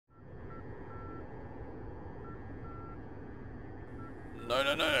No,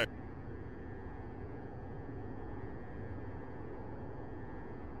 no, no.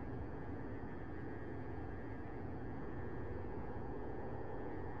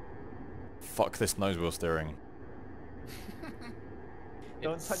 Fuck this nose wheel steering.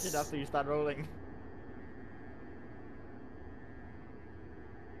 Don't touch it after you start rolling.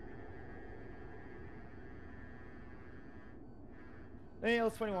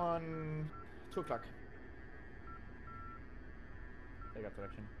 Nail 21, 2 o'clock. Take up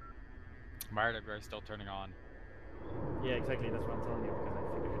direction. Marta, we're still turning on. Yeah, exactly, that's what I'm telling you because I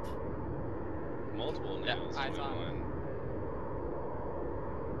figured it. Multiple nails, eyes 21. on.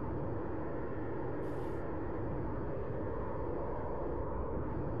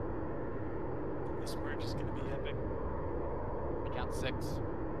 This merge is gonna be epic. Count 6.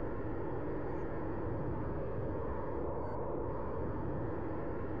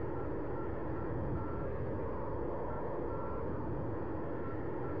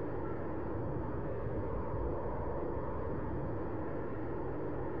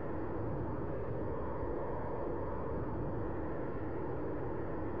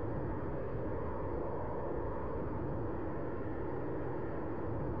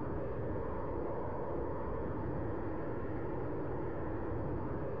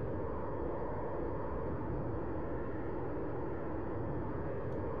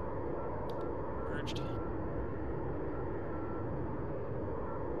 Merged.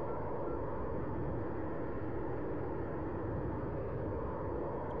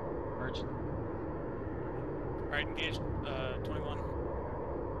 Merged. Alright, engaged. 21.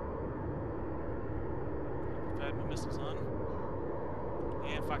 I've had my missiles on.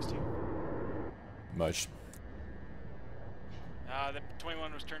 And Fox 2. Merged. The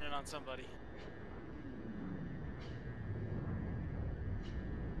 21 was turning on somebody.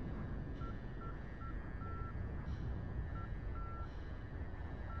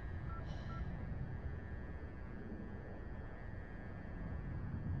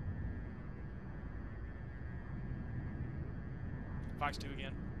 Fox 2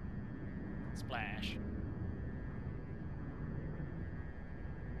 again. Splash.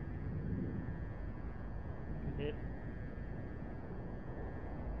 Hit.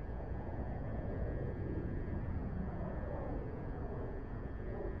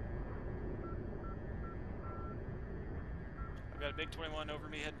 I've got a big 21 over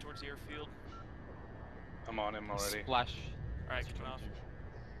me heading towards the airfield. I'm on him already. Splash. Alright, kicking off.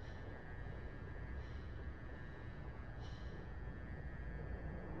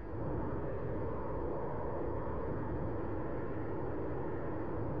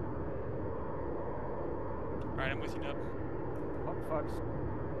 Alright, I'm with you, Nub. Oh, Fox.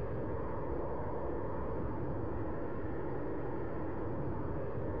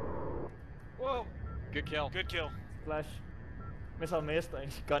 Whoa! Good kill. Good kill. Splash. Missile missed, I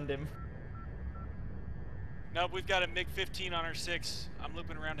gunned him. Nub, we've got a MiG-15 on our 6. I'm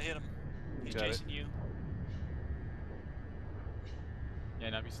looping around to hit him. He's Got it. chasing you.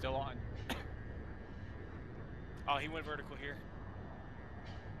 Yeah, no, he's still on. Oh, he went vertical here.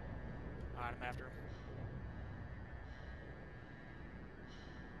 Alright, I'm after him.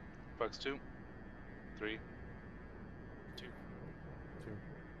 Bugs 2. 3. 2. 2.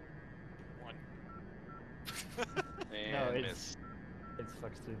 1. And No, miss. It's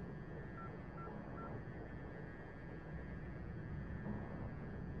Fox 2.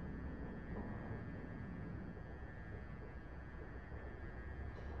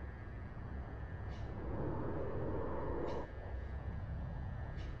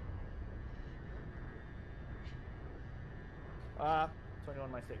 Ah,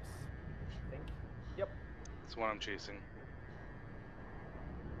 21 my 6. I think. Yep. It's the one I'm chasing.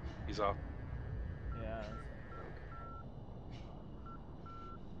 He's off. Yeah.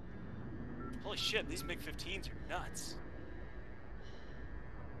 Holy shit, these MiG-15s are nuts.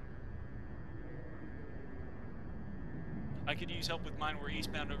 I could use help with mine. We're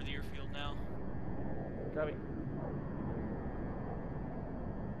eastbound over the airfield now. Copy.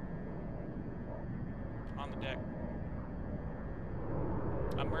 On the deck.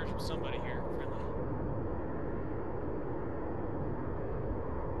 I'm merged with somebody here, friendly.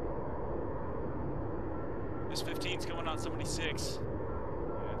 This 15's going on somebody's 6.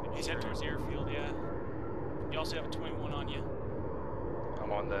 He's heading towards the airfield, yeah. You also have a 21 on you.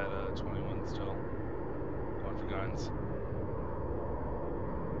 I'm on that 21 still. Going for guns.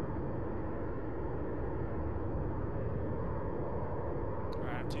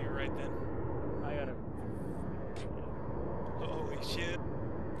 Alright, I'm to your right then. I got him. Holy shit.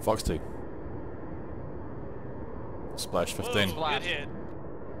 Fox 2. Splash 15. Whoa, good hit.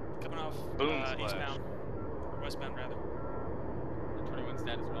 Coming off Boom, splash. eastbound. Or westbound, rather. The 21 21's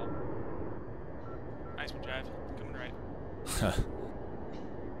dead as well. Nice one, Jive. Coming right.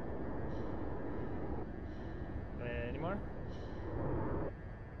 Any more?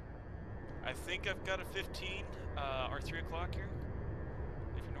 I think I've got a 15 or 3 o'clock here.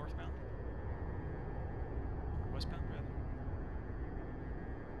 If you're northbound. Westbound,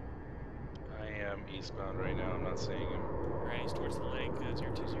 rather. I am eastbound right now. I'm not seeing him. Alright, he's towards the lake, 020.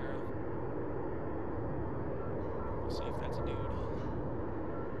 We'll see if that's a dude.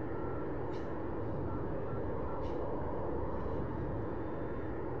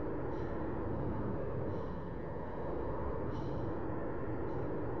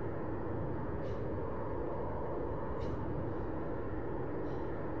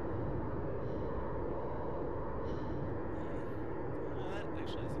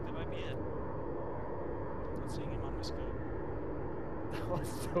 Actually, I think that might be it. Not seeing him on my scope. That was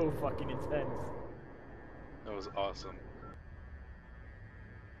so fucking intense. That was awesome.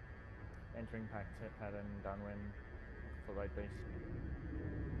 Entering pattern, downwind, for right base.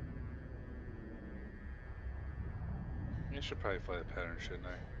 I should probably fly the pattern, shouldn't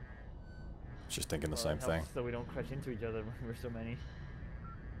I? Just thinking the Well, same it thing. helps so we don't crash into each other when we're so many.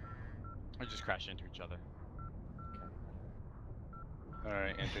 Or just crash into each other.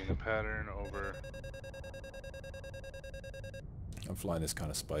 Alright, entering the pattern, over. I'm flying this kind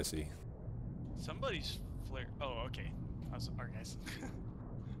of spicy. Somebody's flare. Oh, okay. I was, alright, guys.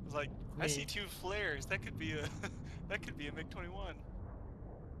 I was like, I Me. see 2 flares. That could be a that could be a MiG-21.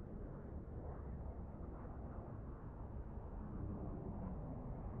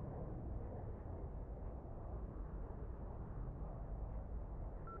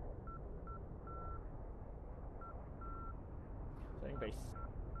 Playing base.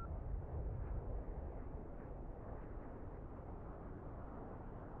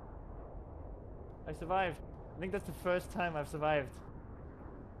 I survived. I think that's the first time I've survived.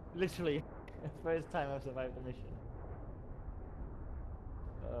 Literally, the first time I've survived the mission.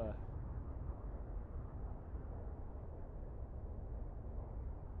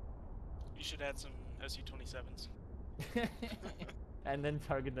 You should add some SU-27s. And then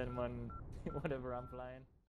target them on whatever I'm flying.